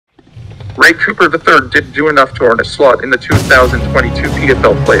Ray Cooper III didn't do enough to earn a slot in the 2022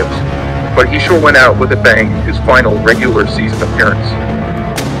 PFL playoffs, but he sure went out with a bang in his final regular season appearance.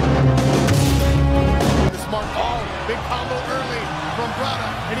 Big combo early from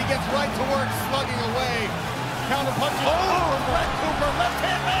Brada, and he gets right to work slugging away. Counter punches from Red Cooper. Left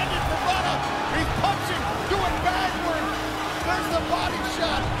hand landed for Brada. He's punching, doing bag work. There's the body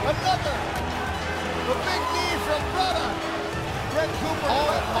shot. Another. The big knee from Brada. Red Cooper.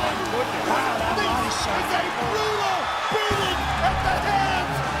 Oh my goodness. Wow, that body shot. This is a brutal beating at the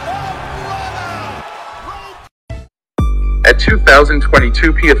hands of Brada. At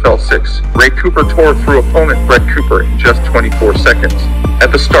 2022 PFL 6, Ray Cooper tore through opponent Brett Cooper in just 24 seconds.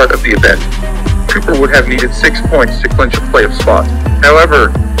 At the start of the event, Cooper would have needed 6 points to clinch a playoff spot.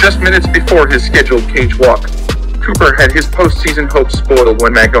 However, just minutes before his scheduled cage walk, Cooper had his postseason hopes spoiled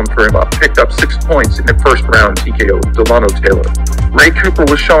when Magomed Magomedkerimov picked up 6 points in the first round TKO of Dilano Taylor. Ray Cooper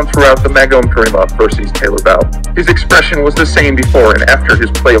was shown throughout the Magomed Magomedkerimov versus Taylor bout. His expression was the same before and after his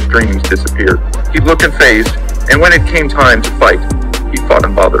playoff dreams disappeared. He looked unfazed, and when it came time to fight, he fought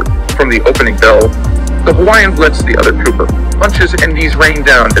unbothered. From the opening bell, the Hawaiian blitzed the other Cooper. Punches and knees rained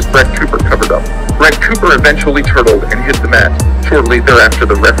down as Brett Cooper covered up. Brett Cooper eventually turtled and hit the mat. Shortly thereafter,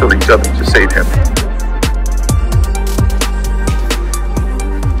 the referee dubbed to save him.